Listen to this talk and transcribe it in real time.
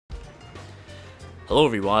Hello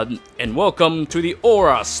everyone, and welcome to the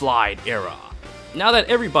Aura Slide era. Now that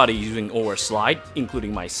everybody's using Aura Slide,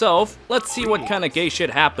 including myself, let's see what kind of gay shit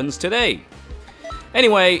happens today.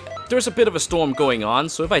 Anyway, there's a bit of a storm going on,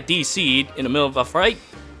 so if I DC'd in the middle of a fight,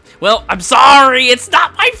 well, I'm sorry, it's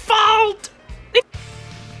not my fault!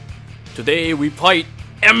 Today we fight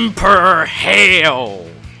Emperor Hail.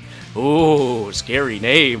 Ooh, scary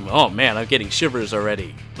name. Oh man, I'm getting shivers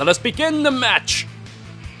already. Let us begin the match!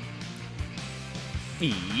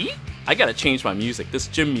 I gotta change my music. This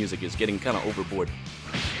gym music is getting kind of overboard.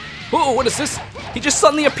 Oh, what is this? He just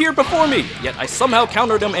suddenly appeared before me! Yet I somehow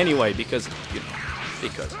countered him anyway because, you know,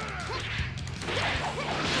 because.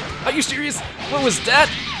 Are you serious? What was that?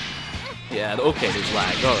 Yeah, okay, there's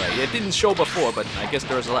lag. Alright, it didn't show before, but I guess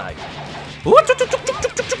there's lag.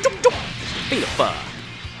 Finger fuck.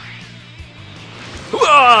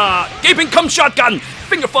 Gaping cum shotgun!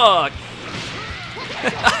 Finger fuck!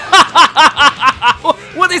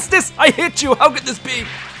 What is this? I hit you! How could this be?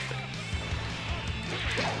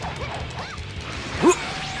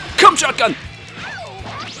 Cum shotgun!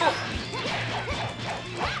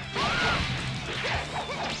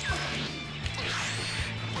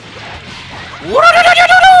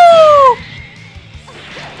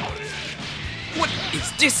 What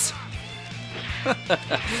is this?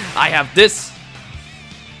 I have this.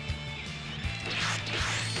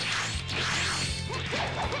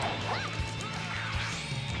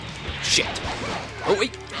 Shit. Oh,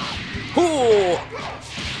 wait. Oh.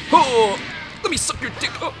 Oh. Let me suck your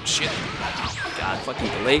dick. Oh, shit. God, fucking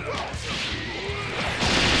delay.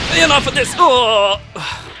 Enough of this. Oh.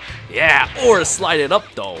 Yeah, or slide it up,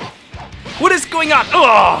 though. What is going on?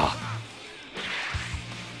 Oh.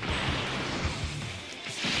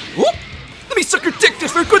 Whoop. Let me suck your dick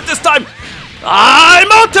just for good this time.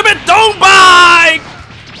 I'm ultimate. Don't buy.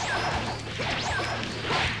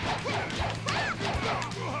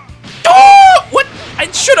 Oh! What?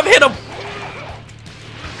 I should have hit him!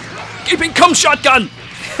 Gaping cum shotgun!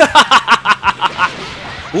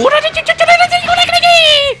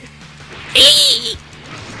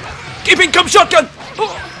 Gaping cum shotgun!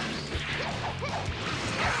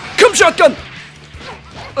 Cum shotgun!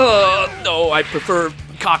 No, I prefer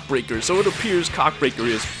cockbreaker, so it appears cockbreaker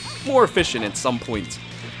is more efficient at some points.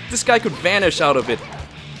 This guy could vanish out of it.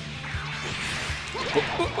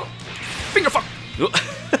 Finger fuck!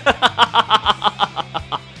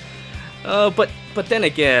 But then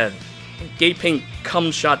again, gaping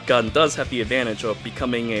cum shotgun does have the advantage of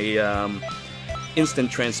becoming a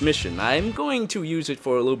instant transmission. I'm going to use it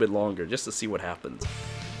for a little bit longer just to see what happens.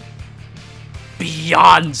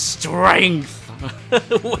 Beyond strength.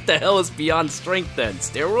 What the hell is beyond strength then?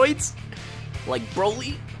 Steroids? Like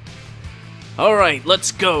Broly? All right,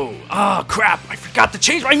 let's go. Oh crap! I forgot to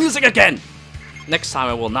change my music again. Next time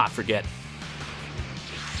I will not forget.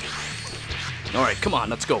 Alright, come on,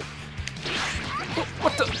 let's go.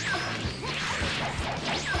 What the?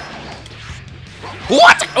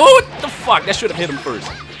 What? Oh, what the fuck? That should have hit him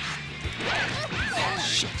first.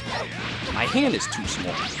 Shit. My hand is too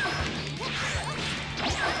small.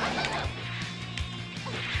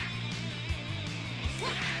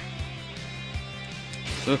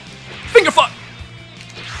 Finger fuck!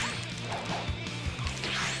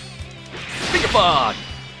 Finger fuck!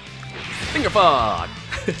 Finger fuck!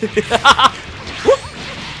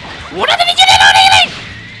 What did he get in on anything?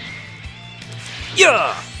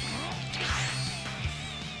 Yeah!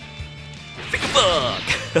 Finger fuck!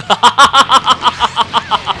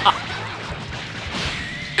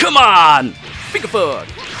 Come on! Finger fuck!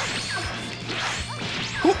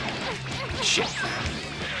 Whoop. Shit.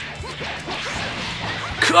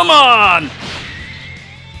 Come on!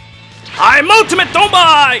 I'm ultimate, don't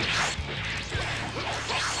buy!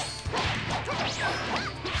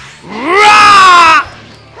 Rah!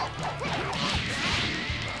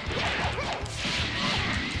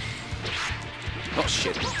 Oh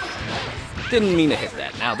shit. Didn't mean to hit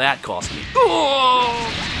that. Now that cost me.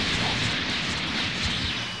 Oh!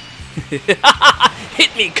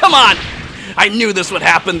 Hit me, come on! I knew this would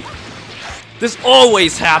happen. This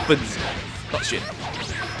always happens. Oh shit.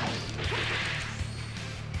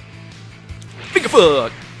 Finger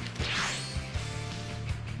fuck!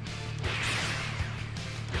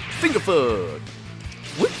 Finger fuck!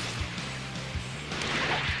 What?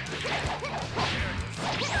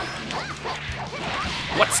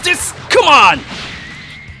 What's this? Come on!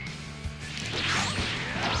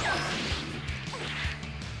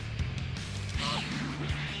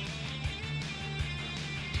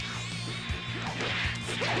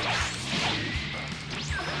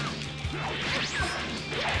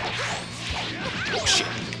 Oh shit.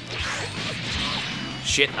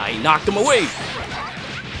 shit, I knocked him away.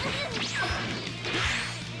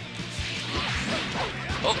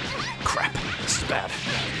 Oh, crap. This is bad.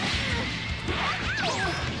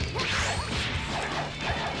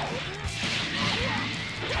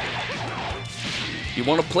 You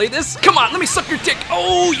want to play this? Come on, let me suck your dick.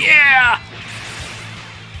 Oh, yeah!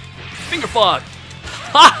 Finger fuck.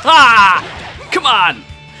 Ha ha! Come on.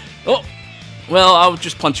 Oh, well, I'll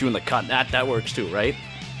just punch you in the cut. That works too, right?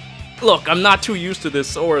 Look, I'm not too used to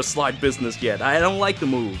this Aura Slide business yet. I don't like the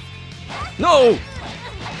move. No!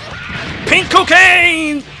 Pink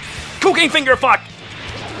cocaine! Cocaine finger fuck!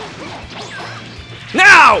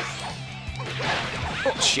 Now!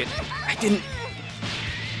 Oh, shit. I didn't...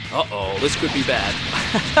 Uh-oh, this could be bad.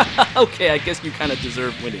 Okay, I guess you kind of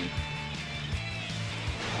deserve winning.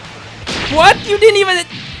 What? You didn't even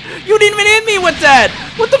hit me with that!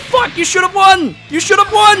 What the fuck? You should have won! You should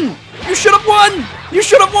have won! You should have won! You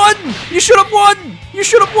should have won! You should have won! You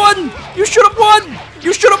should have won! You should have won!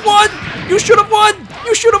 You should have won! You should have won!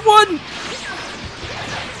 You should have won!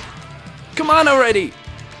 Come on already!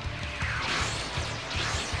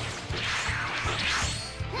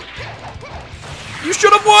 You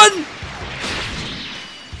should have won!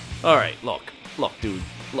 Alright, look, dude,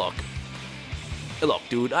 look. Look,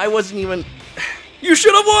 dude, I wasn't even... You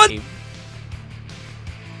should have won!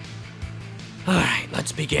 Alright,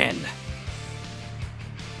 let's begin.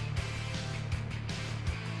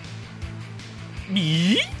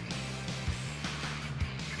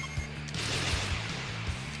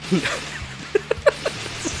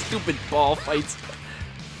 Stupid ball fights.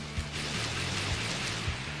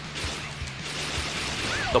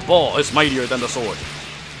 The ball is mightier than the sword.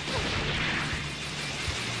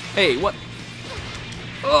 Hey, what?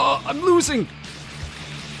 Oh, I'm losing.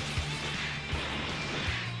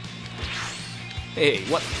 Hey,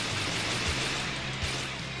 what?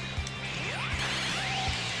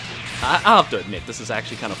 I'll have to admit, this is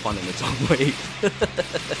actually kind of fun in its own way.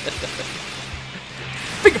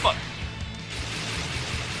 Finger fuck!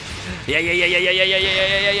 Yeah.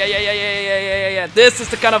 This is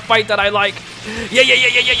the kind of fight that I like. Yeah.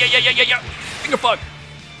 Finger fuck!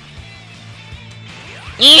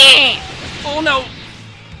 Oh no!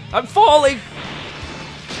 I'm falling!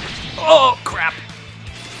 Oh crap!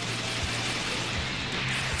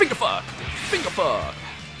 Finger fuck! Finger fuck!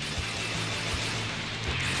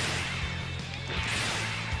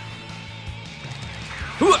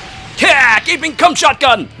 Yeah! Gaping cum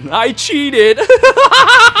shotgun! I cheated!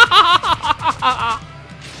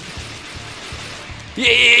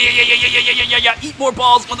 Yeah! Eat more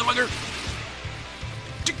balls, motherfucker!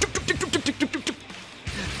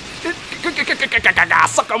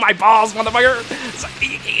 Suck on my balls, motherfucker!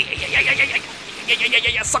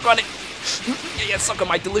 Yeah, suck on it! Yeah, suck on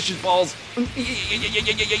my delicious balls! Yeah.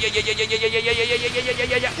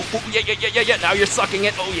 Now you're sucking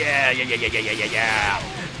it! Oh yeah! Yeah!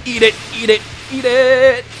 Eat it!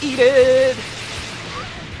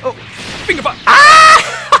 Oh, finger fuck! Ah!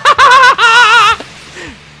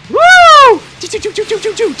 Woo!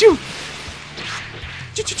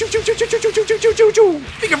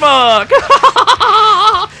 Finger fuck!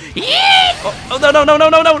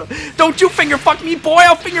 Oh no! Don't you finger fuck me, boy!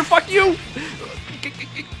 I'll finger fuck you!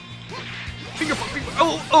 Finger fuck!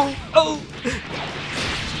 Oh!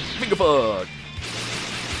 Finger fuck!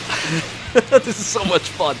 This is so much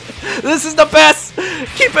fun. This is the best.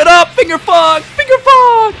 Keep it up. Finger fuck. Finger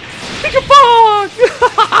fuck. Finger fuck.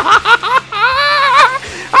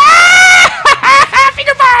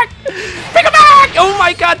 Finger fuck. Finger fuck. Oh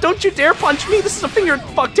my god, don't you dare punch me. This is a finger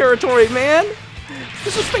fuck territory, man.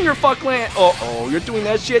 This is finger fuck land. Uh-oh, you're doing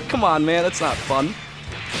that shit? Come on, man. That's not fun.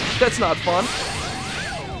 That's not fun.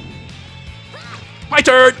 My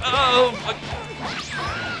turn. Oh.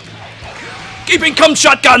 Keeping cum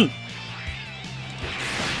shotgun.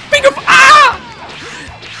 Finger fuck! Ah!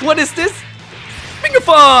 What is this? Finger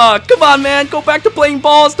fuck! Come on, man. Go back to playing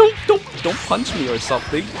balls. Don't punch me or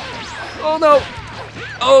something. Oh no.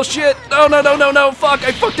 Oh shit. No. Fuck.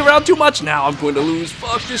 I fucked around too much. Now I'm going to lose.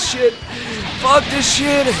 Fuck this shit. Fuck this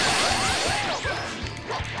shit.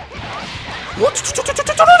 What?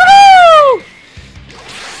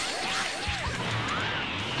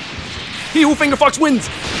 He who finger fucks wins.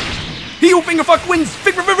 He who finger fuck wins.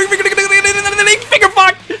 Finger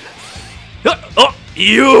fuck. Oh,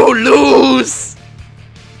 you lose.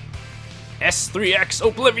 S3X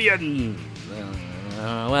Oblivion.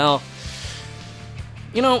 Well,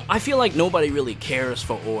 you know, I feel like nobody really cares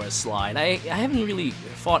for Aura Slide. I haven't really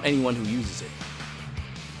fought anyone who uses it.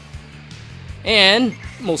 And,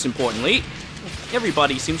 most importantly,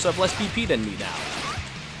 everybody seems to have less BP than me now.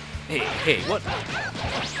 Hey, what?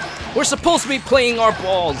 We're supposed to be playing our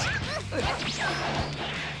balls.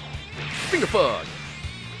 Finger fuck.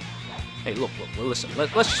 Hey, look, well, listen.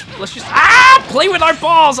 Let's just play with our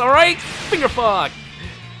balls, all right? Finger fuck.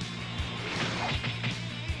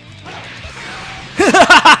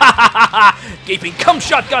 Gaping cum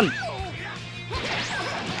shotgun.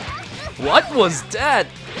 What was that?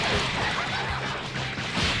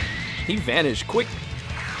 He vanished quick.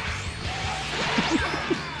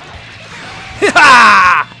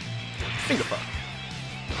 Finger fuck.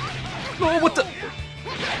 Oh, what the?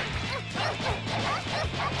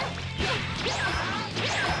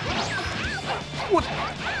 What?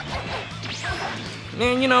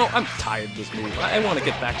 Man, you know, I'm tired of this move. I want to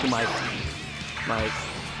get back to my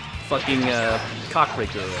fucking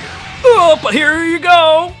cockbreaker. Oh, but here you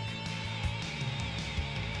go.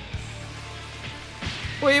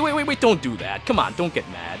 Wait, don't do that. Come on, don't get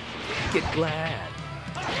mad. Get glad.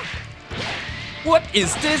 What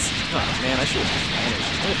is this? Oh man, I should have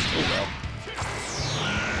vanished. Oh well.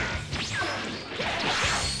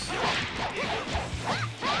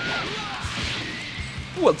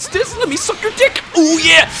 What's this? Let me suck your dick! Ooh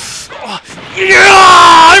yeah! Oh,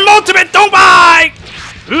 yeah! I'm ultimate! Don't buy!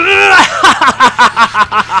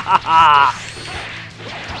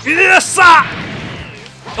 Yes!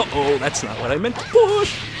 Uh-oh, that's not what I meant to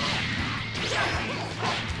push.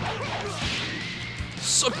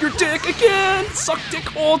 Suck your dick again! Suck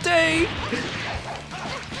dick all day!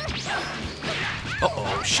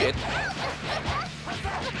 Uh-oh, shit.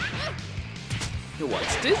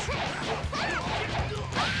 What's this?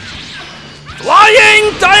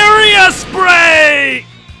 Flying diarrhea spray!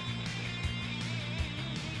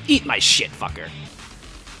 Eat my shit, fucker.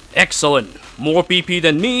 Excellent. More BP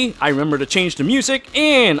than me. I remember to change the music,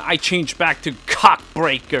 and I changed back to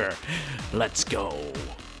Cockbreaker. Let's go.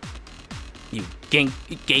 You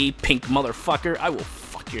gay pink motherfucker. I will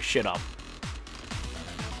fuck your shit up.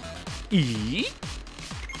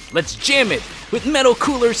 Let's jam it with Metal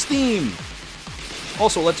Cooler's theme.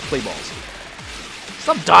 Also, let's play balls.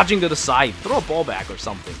 Stop dodging to the side. Throw a ball back or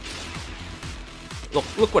something.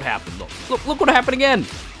 Look what happened. Look what happened again.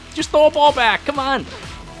 Just throw a ball back. Come on.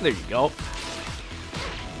 There you go.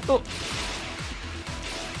 Oh.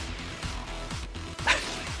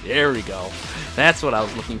 There we go. That's what I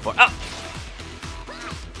was looking for. Oh.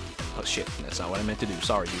 Oh shit. That's not what I meant to do.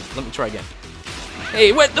 Sorry, dude. Let me try again.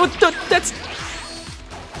 Hey, what? That's...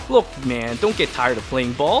 Look, man. Don't get tired of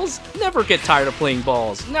playing balls. Never get tired of playing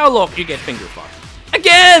balls. Now look, you get finger fucked.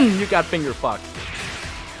 Again, you got finger fucked.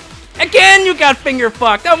 Again, you got finger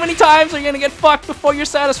fucked. How many times are you gonna get fucked before you're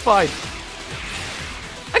satisfied?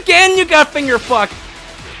 Again, you got finger fucked.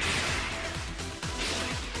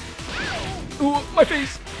 Ooh, my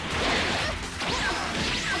face.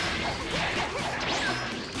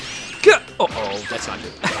 Uh-oh, that's not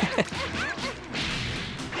good.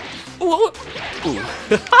 Ooh. Ooh.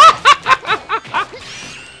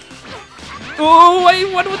 Oh, wait,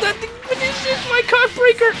 what was that thing? This is my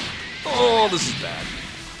cockbreaker. Oh, this is bad.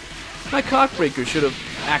 My cockbreaker should have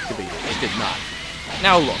activated. It did not.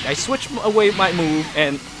 Now look, I switched away my move,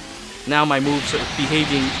 and now my moves are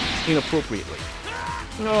behaving inappropriately.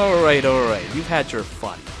 Alright, you've had your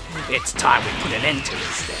fun. It's time we put an end to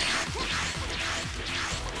this thing.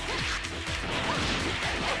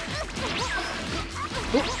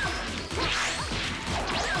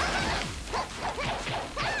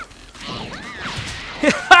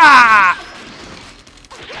 Ha!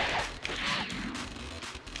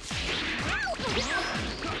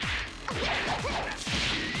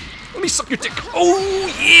 Let me suck your dick. Oh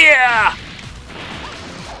yeah!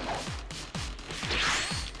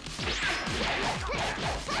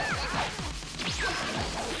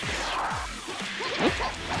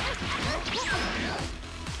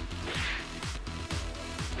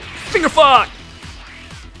 Finger fuck!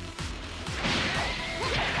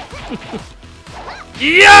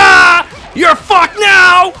 Yeah! You're fucked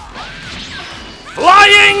now!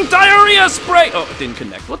 Flying diarrhea spray! Oh, it didn't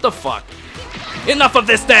connect. What the fuck? Enough of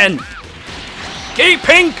this then! Gay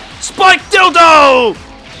pink spiked dildo!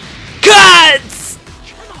 Cuts!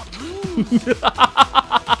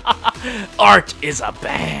 Art is a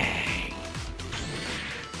bang!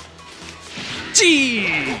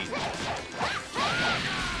 Gee!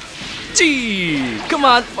 Gee! Come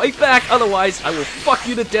on, fight back, otherwise I will fuck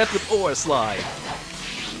you to death with Aura Slide.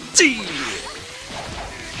 Gee!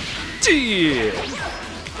 Gee!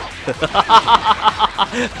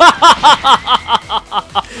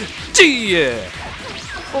 Gee!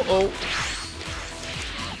 Uh-oh.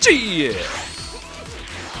 Gee!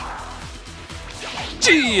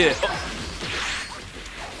 Gee!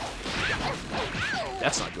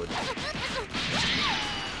 That's not good.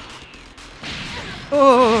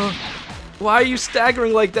 Oh, why are you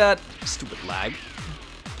staggering like that? Stupid lag.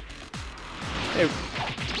 Hey.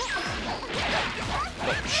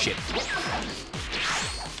 Oh, shit.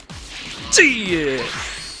 Gee!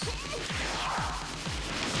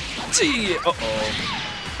 Gee!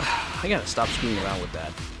 Uh-oh. I gotta stop screwing around with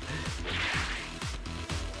that.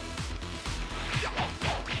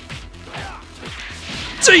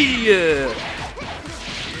 Gee!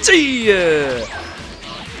 Gee!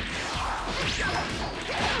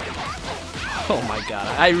 Oh my god,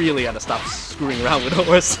 I really gotta stop screwing around with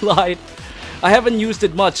Aura Slide. I haven't used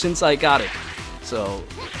it much since I got it, so...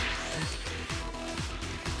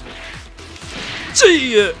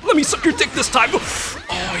 Gee! Let me suck your dick this time!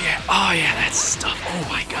 Oh yeah, that's stuff. Oh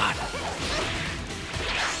my god.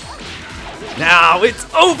 Now it's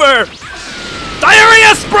over!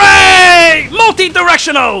 Diarrhea spray!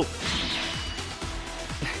 Multi-directional!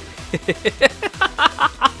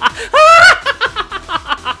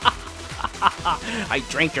 I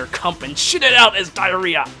drank your cum and shit it out as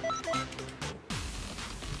diarrhea.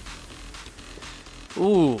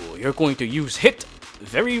 Ooh, you're going to use hit?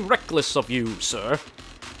 Very reckless of you, sir.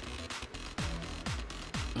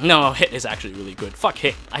 No, hit is actually really good. Fuck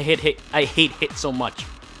hit. I hate hit so much.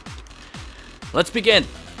 Let's begin.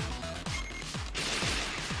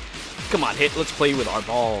 Come on, hit. Let's play with our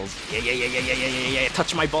balls. Yeah.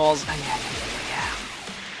 Touch my balls. Yeah.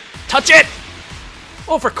 Touch it!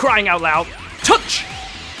 Oh, for crying out loud. Touch!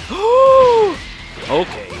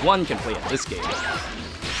 Okay, one can play at this game.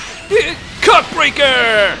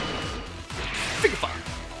 Cockbreaker! Finger fuck.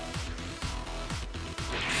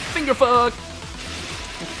 Finger fuck.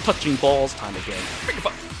 Touching balls time again. Finger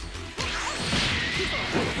fuck.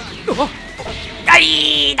 Oh.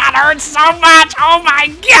 Ay, that hurts so much! Oh my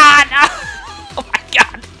god! Oh my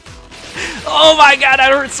god! Oh my god,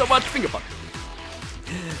 that hurts so much! Finger fuck.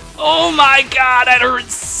 Oh my god, that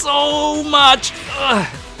hurts so much!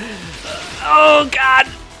 Oh god!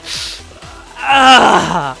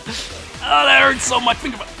 Oh, that hurts so much!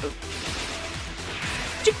 Finger fuck.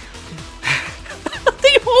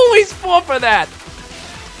 They always fall for that!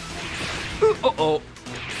 Uh-oh.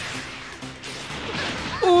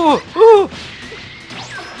 Ooh.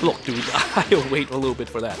 Look, dude, I'll wait a little bit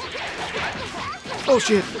for that. Oh,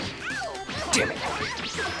 shit. Damn it.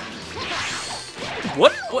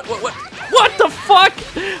 What? What the fuck?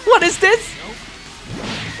 What is this?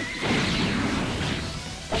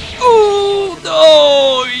 Oh,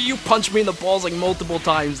 no! You punched me in the balls like multiple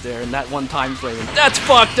times there in that one time frame. That's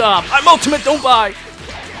fucked up! I'm ultimate, don't buy!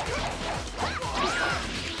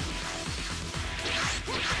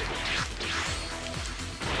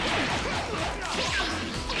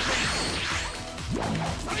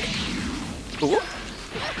 Ooh.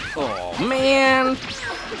 Oh, man!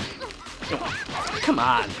 Oh, come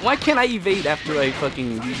on, why can't I evade after I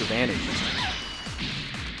fucking use advantage?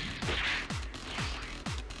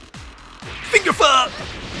 Finger fuck!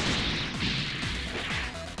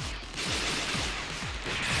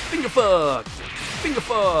 Finger fuck! Finger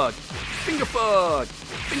fuck! Finger fuck!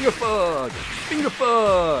 Finger fuck! Finger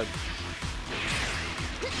fuck!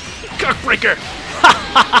 Cockbreaker!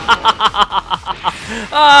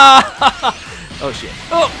 Oh shit.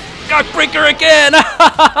 Oh! Cockbreaker again!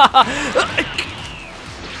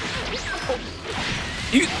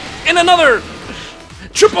 And another!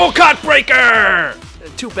 Triple cockbreaker!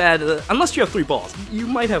 Too bad, unless you have 3 balls. You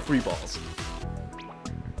might have 3 balls.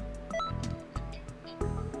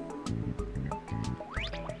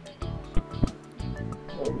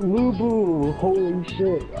 Lubu, holy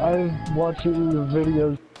shit, I've watched your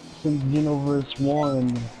videos since Xenoverse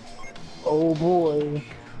 1. Oh boy.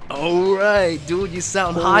 Alright, dude, you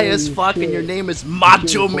sound high as fuck and your name is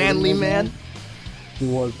Macho Manly Man. It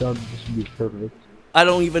worked out, this would be perfect. I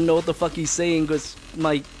don't even know what the fuck he's saying because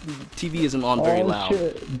my TV isn't on very loud.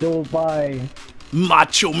 Shit, don't buy.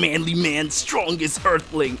 Macho Manly Man, strongest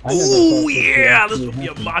earthling. Oh yeah, this will be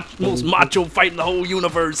a most macho fight in the whole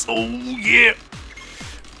universe. Oh yeah.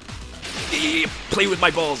 Play with my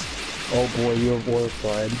balls. Oh boy, you have war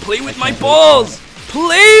slide. Play with my balls.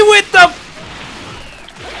 Play with the.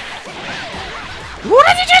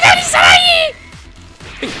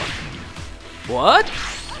 What?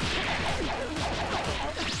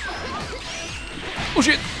 Oh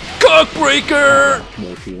shit! Cockbreaker!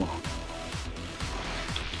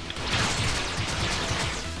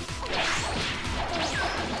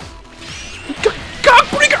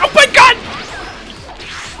 Cockbreaker! Oh my god!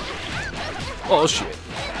 Oh shit.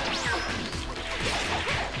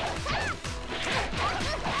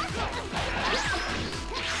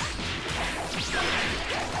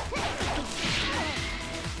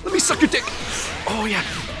 suck your dick. Oh yeah.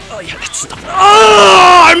 Oh yeah, that stuff.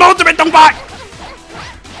 Oh, I'm ultimate, don't buy.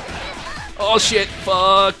 Oh shit,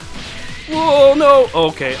 fuck. Whoa, no.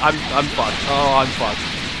 Okay, I'm fucked. Oh, I'm fucked.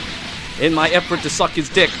 In my effort to suck his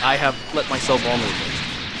dick, I have let myself vulnerable.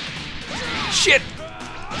 Shit.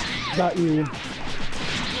 Got you.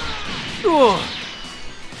 Oh.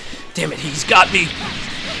 Damn it, he's got me.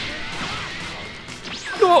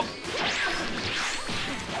 Oh.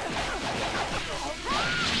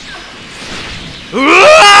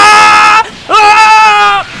 Ah!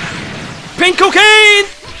 Ah! Pink cocaine!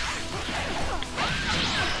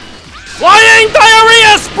 Flying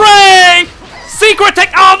diarrhea spray! Secret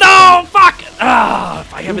tech. Oh no! Fuck! Ah!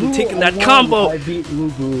 If I haven't taken that combo. I beat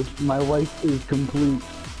Lubu. My wife is complete.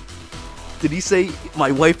 Did he say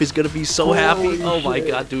my wife is gonna be so happy? Oh my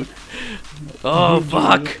god, dude. Oh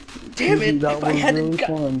fuck. Damn it.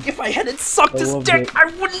 If I hadn't sucked his dick, I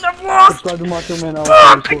wouldn't have lost. Subscribe to Macho Man.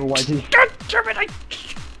 Fuck! God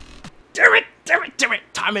damn it! Damn it!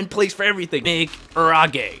 Time and place for everything. Big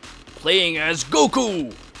Urage, playing as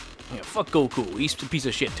Goku. Yeah, fuck Goku. He's a piece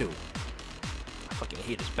of shit too. I fucking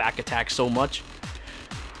hate his back attack so much.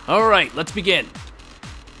 All right, let's begin.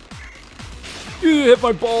 Hit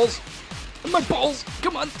my balls. My balls.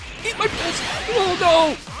 Come on, eat my balls. Oh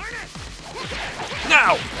no!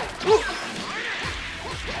 Now.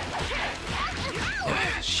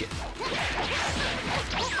 Shit.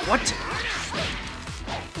 What?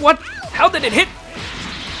 What? How did it hit?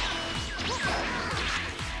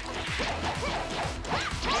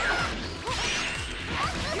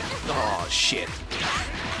 Oh, shit.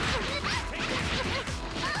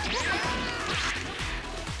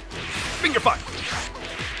 Finger fuck.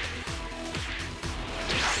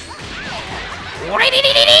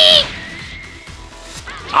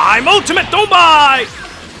 I'm ultimate, don't buy!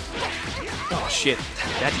 Oh, shit.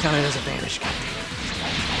 That counted as a vanish.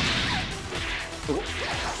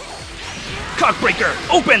 Cockbreaker,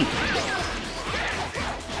 open!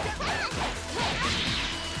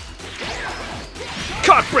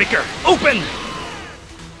 Cockbreaker, open!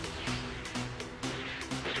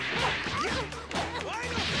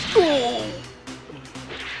 Oh.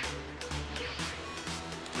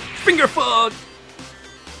 Finger fuck!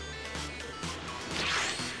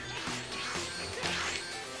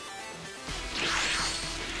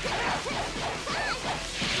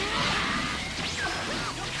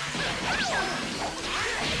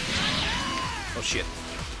 Oh shit.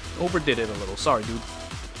 Overdid it a little. Sorry, dude.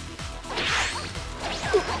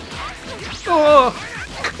 Oh!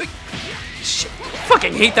 Shit.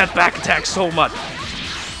 Fucking hate that back attack so much.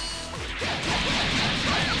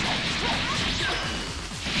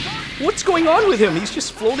 What's going on with him? He's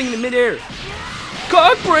just floating in midair.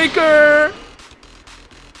 Cockbreaker!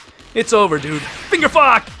 It's over, dude. Finger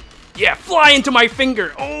fuck! Yeah, fly into my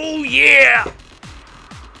finger. Oh yeah!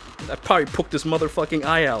 I probably poked this motherfucking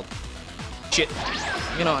eye out. Shit.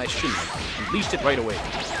 You know, I shouldn't have unleashed it right away.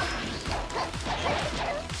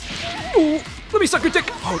 Ooh, let me suck your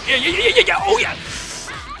dick. Oh, yeah. Oh, yeah.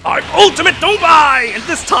 I'm ultimate, don't buy! And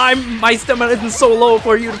this time, my stamina isn't so low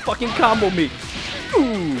for you to fucking combo me.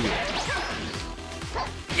 Ooh.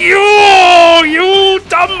 You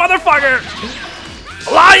dumb motherfucker!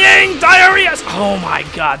 Flying diarrhea! Oh my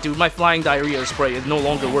god, dude, my flying diarrhea spray is no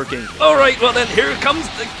longer working. Alright, well then, here comes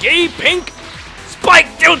the gay pink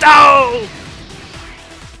spiked dildo!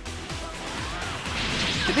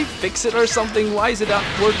 Did they fix it or something? Why is it not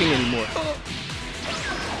working anymore?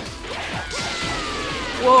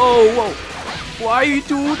 Whoa. Why you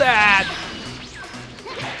do that?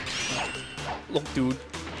 Look, dude.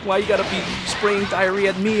 Why you gotta be spraying diarrhea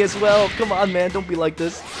at me as well? Come on, man. Don't be like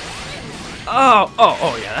this. Oh,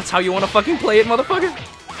 yeah. That's how you want to fucking play it, motherfucker?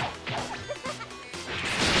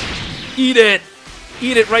 Eat it.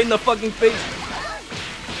 Eat it right in the fucking face.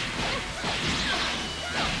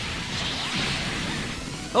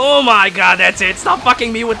 Oh my god, that's it. Stop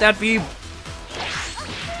fucking me with that beam.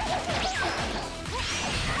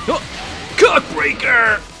 Oh,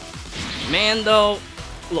 Cockbreaker! Man, though,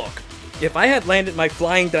 look. If I had landed my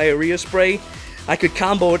flying diarrhea spray, I could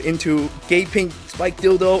combo it into gay pink spike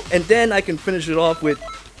dildo, and then I can finish it off with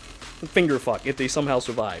finger fuck if they somehow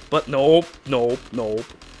survive. But nope.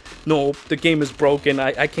 The game is broken.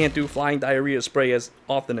 I can't do flying diarrhea spray as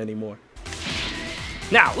often anymore.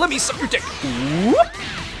 Now, let me suck your dick. Whoop.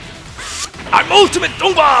 I'm ultimate,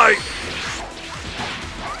 don't buy!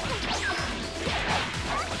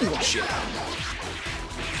 Oh shit.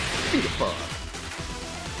 Finger fuck.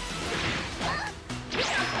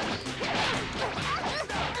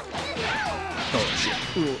 Oh shit.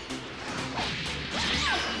 Ooh.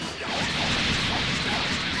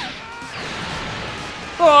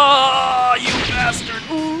 Oh!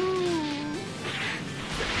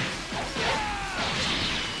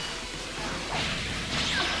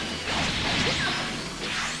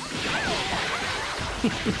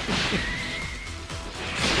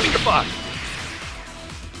 Finger fuck!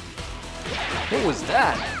 What was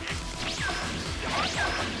that?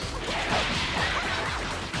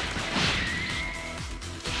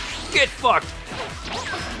 Get fucked!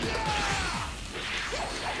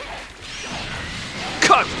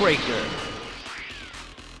 Cockbreaker!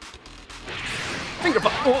 Finger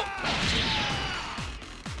fuck! Oh.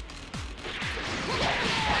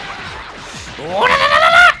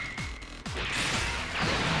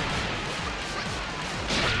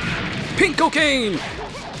 Pink cocaine!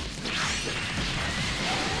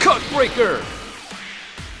 Cockbreaker!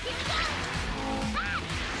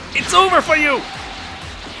 It's over for you!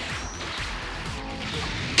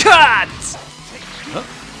 Cut! Huh?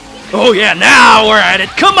 Oh yeah, now we're at it!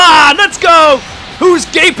 Come on, let's go! Whose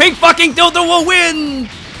gay pink fucking dildo will win?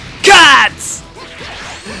 Cut!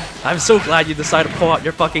 I'm so glad you decided to pull out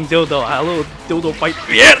your fucking dildo. A little dildo fight.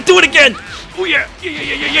 Yeah, do it again! Oh yeah!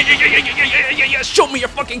 Yeah. Show me your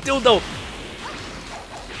fucking dildo!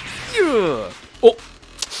 Yeah. Oh!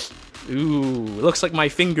 Ooh, looks like my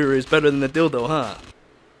finger is better than the dildo, huh?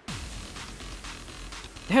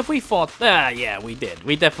 Have we fought? Yeah, we did.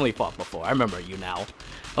 We definitely fought before. I remember you now.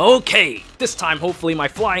 Okay, this time hopefully my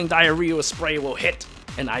flying diarrhea spray will hit,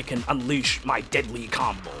 and I can unleash my deadly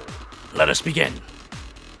combo. Let us begin.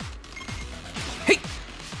 Hey!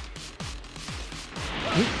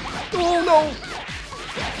 Oh no!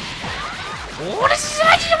 What is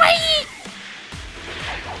that?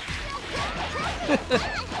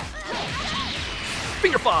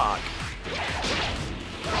 Finger fog!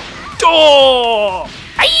 Oh!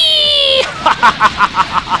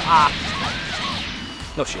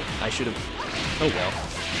 No shit, I should have. Oh well.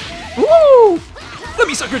 Woo! Let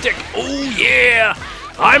me suck your dick! Oh yeah!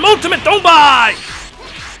 I'm ultimate, don't buy!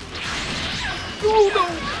 Oh no!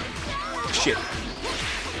 Shit.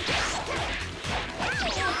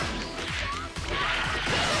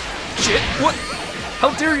 Shit, what? How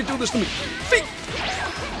dare you do this to me? Fake!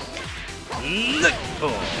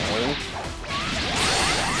 Oh.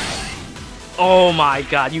 Oh my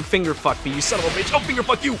god, you finger fucked me, you son of a bitch! I'll finger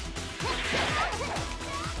fuck you!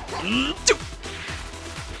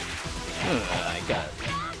 I got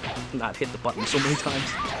not hit the button so many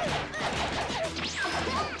times.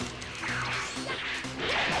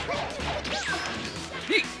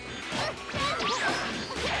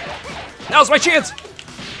 Now's my chance!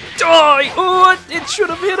 Die! Oh, it should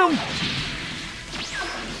have hit him!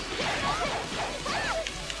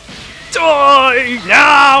 Die!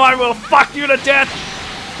 Now I will fuck you to death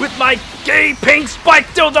with my gay pink spike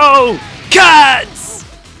dildo! Cuts!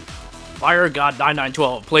 Fire God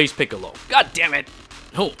 9912 plays Piccolo. God damn it!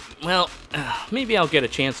 Oh, well, maybe I'll get a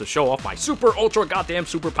chance to show off my super ultra goddamn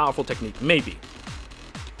super powerful technique. Maybe.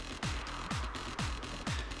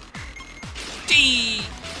 D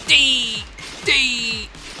D D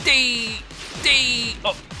D D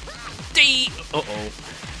oh D uh-oh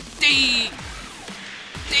D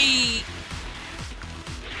D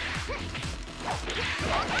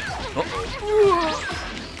uh-oh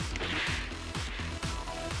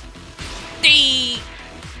D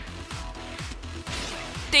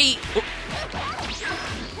D oh.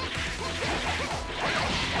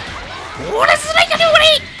 What is it I can do with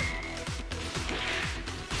it?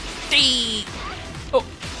 D oh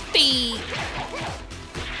D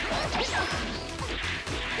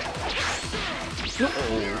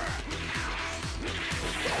uh-oh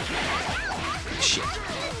shit.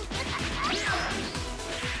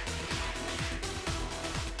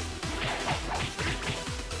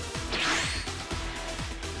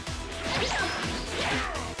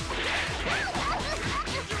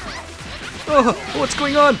 Oh, what's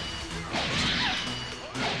going on?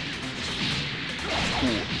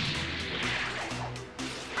 Ooh.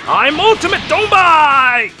 I'm ultimate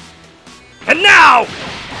Dombai! And now!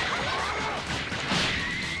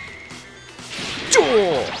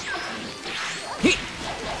 Oh.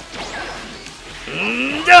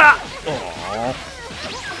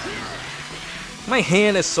 My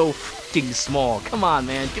hand is so fucking small. Come on,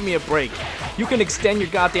 man. Give me a break. You can extend your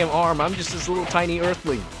goddamn arm. I'm just this little tiny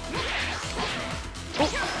earthling. Oh.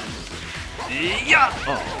 Yeah.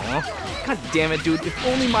 Oh. God damn it, dude. If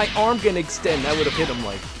only my arm can extend, I would have hit him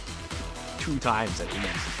like 2 times at least.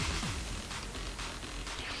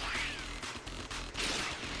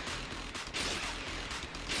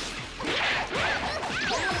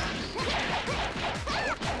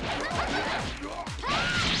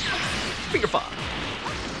 Finger fog.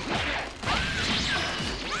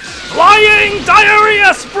 Flying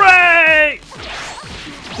diarrhea spray!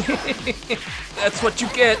 That's what you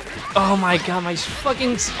get. Oh my god, my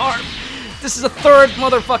fucking arm. This is the third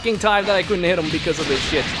motherfucking time that I couldn't hit him because of this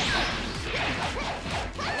shit.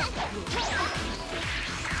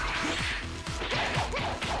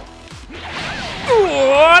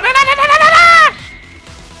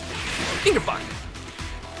 Finger fuck.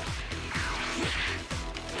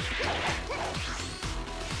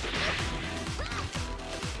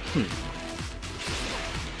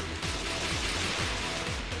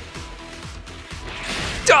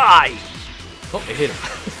 Die! Oh, I hit him.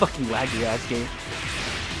 Fucking laggy ass game.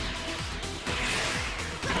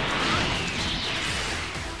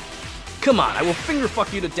 Come on, I will finger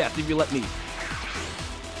fuck you to death if you let me.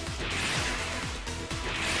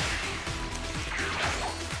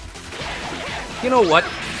 You know what?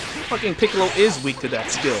 Fucking Piccolo is weak to that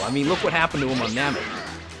skill. I mean, look what happened to him on Namek.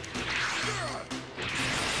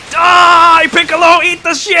 Die, Piccolo! Eat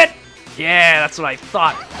the shit! Yeah, that's what I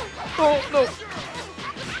thought. Oh, no.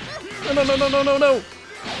 No, no, no, no, no, no.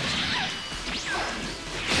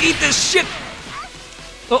 Eat this shit!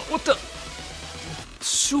 Oh, what the?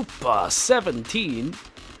 Super 17?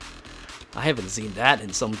 I haven't seen that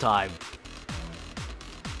in some time.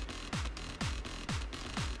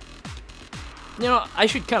 You know, I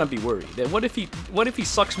should kind of be worried. That what if he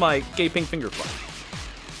sucks my gaping finger fuck?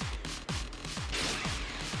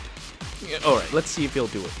 Yeah, all right, let's see if he'll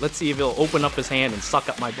do it. Let's see if he'll open up his hand and suck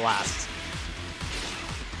up my blasts.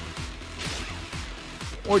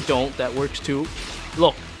 Or don't, that works too.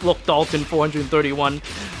 Look, Dalton 431.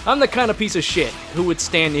 I'm the kind of piece of shit who would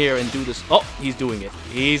stand here and do this. Oh, he's doing it.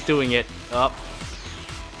 He's doing it. Up.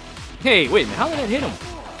 Hey, wait a minute, how did that hit him?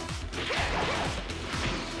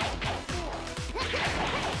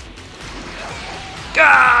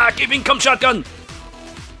 Ah, gaping cum shotgun!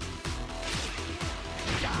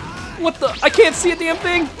 What the? I can't see a damn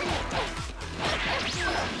thing!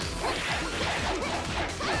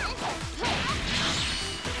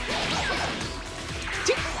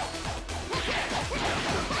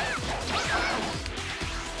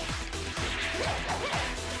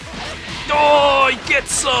 Oh, I get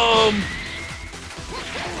some!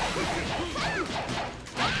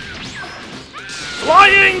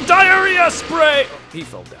 Flying diarrhea spray! Oh, he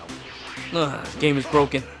fell down. Ugh, game is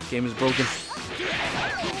broken. Game is broken.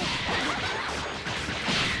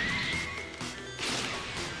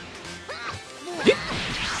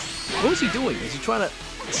 What is he doing? Is he trying to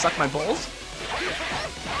suck my balls?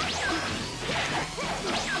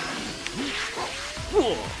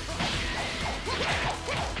 Whoa.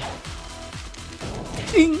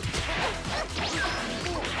 Ding.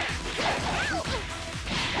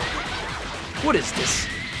 What is this?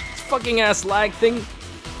 This fucking ass lag thing?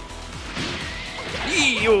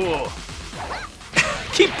 Ew.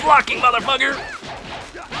 Keep blocking, motherfucker!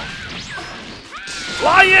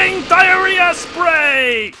 Flying diarrhea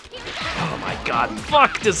spray! Oh my god,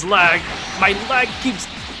 fuck this lag! My lag keeps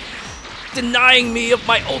denying me of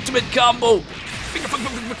my ultimate combo!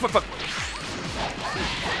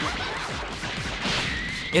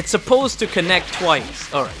 It's supposed to connect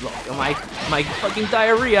twice. Alright, look, my fucking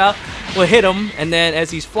diarrhea will hit him, and then as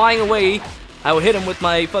he's flying away, I will hit him with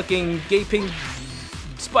my fucking gaping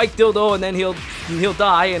spike dildo, and then he'll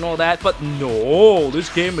die and all that. But no, this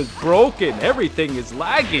game is broken. Everything is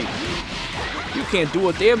lagging. You can't do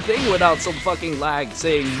a damn thing without some fucking lag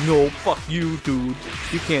saying, no, fuck you, dude.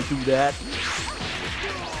 You can't do that.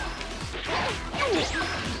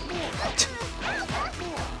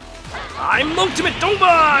 I'm ultimate, don't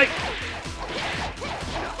buy!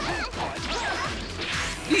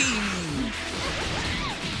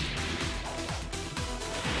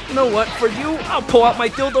 You know what? For you, I'll pull out my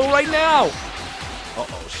dildo right now.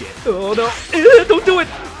 Uh-oh, shit. Oh, no. Don't do it.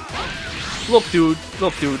 Look,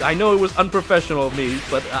 dude. I know it was unprofessional of me,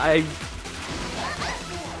 but I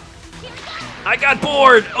got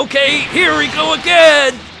bored. Okay, here we go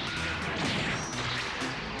again.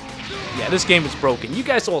 Yeah, this game is broken. You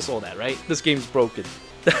guys all saw that, right? This game is broken.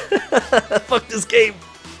 Fuck this game.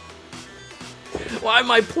 Why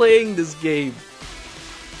am I playing this game?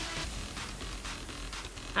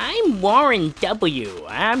 I'm Warren W.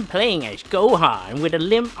 I'm playing as Gohan with a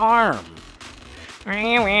limp arm.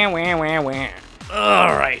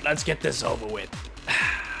 Alright, let's get this over with.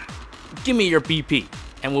 Give me your BP,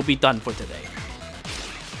 and we'll be done for today.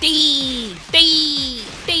 D.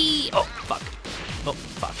 Oh, fuck. Oh,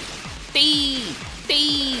 fuck. D.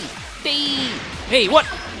 Hey, what?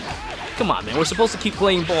 Come on, man. We're supposed to keep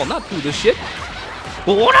playing ball, not do this shit.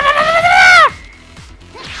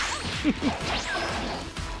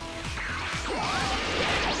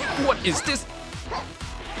 What is this?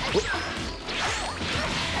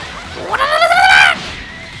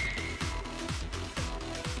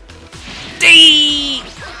 D!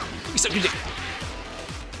 You suck your dick.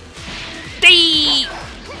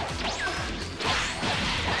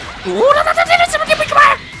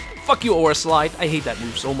 Fuck you, Aura Slide. I hate that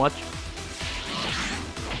move so much.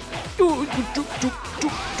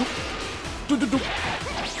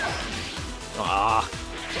 Ah.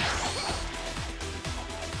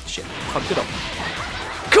 Shit, fucked it up.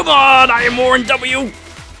 Come on, I am Warren W.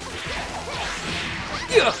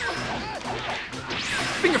 Yeah.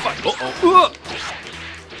 Finger fight. Uh-oh.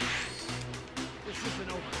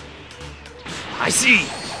 I see.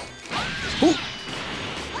 Ooh.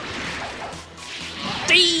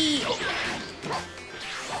 Dee. Oh.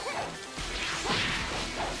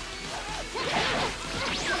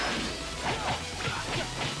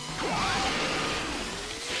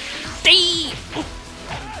 Dee. Oh.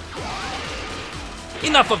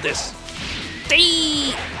 Enough of this.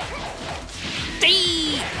 Dee.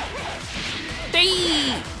 Dee.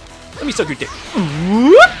 Dee. Let me suck your dick.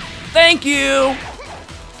 Thank you.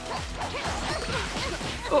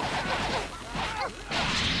 Oh.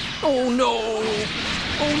 Oh no.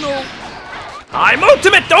 Oh no. I'm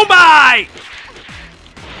ultimate, don't buy!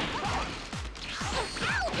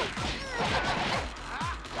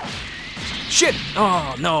 Shit!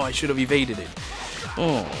 Oh no, I should have evaded it.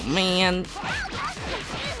 Oh man.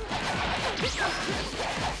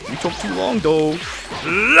 You took too long though.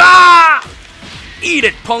 La! Eat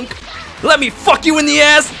it, punk! Let me fuck you in the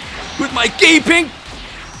ass with my gaping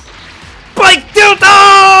bike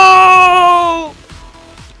dildo!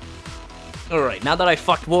 Alright, now that I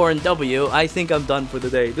fucked Warren W, I think I'm done for the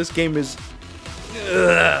day. This game is...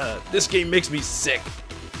 this game makes me sick.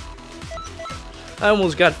 I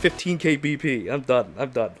almost got 15k BP. I'm done. I'm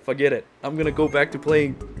done. Forget it. I'm gonna go back to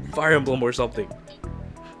playing Fire Emblem or something.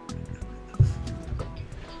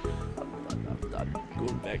 I'm done.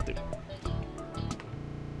 Going back to...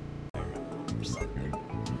 Fire Emblem or something.